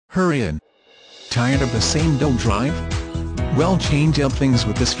Hurry in. Tired of the same dull drive? Well, change up things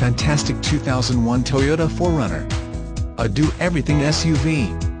with this fantastic 2001 Toyota 4RUNNER. A do-everything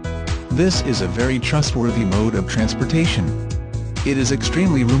SUV. This is a very trustworthy mode of transportation. It is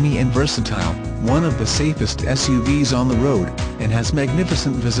extremely roomy and versatile, one of the safest SUVs on the road, and has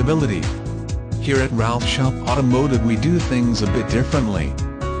magnificent visibility. Here at Ralph Schomp Automotive we do things a bit differently.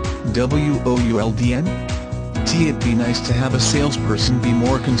 Wouldn? It'd be nice to have a salesperson be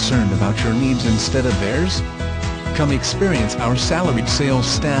more concerned about your needs instead of theirs? Come experience our salaried sales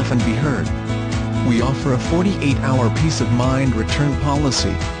staff and be heard. We offer a 48-hour peace-of-mind return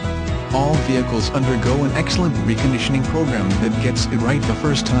policy. All vehicles undergo an excellent reconditioning program that gets it right the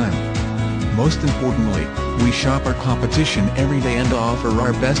first time. Most importantly, we shop our competition every day and offer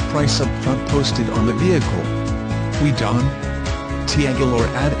our best price up front posted on the vehicle. We don't haggle or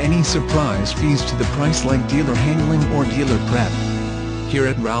add any surprise fees to the price like dealer handling or dealer prep. Here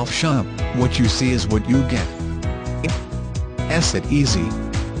at Ralph Schomp, what you see is what you get. It easy.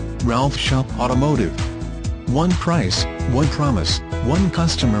 Ralph Schomp Automotive. One price, one promise, one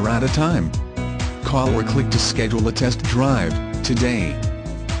customer at a time. Call or click to schedule a test drive today.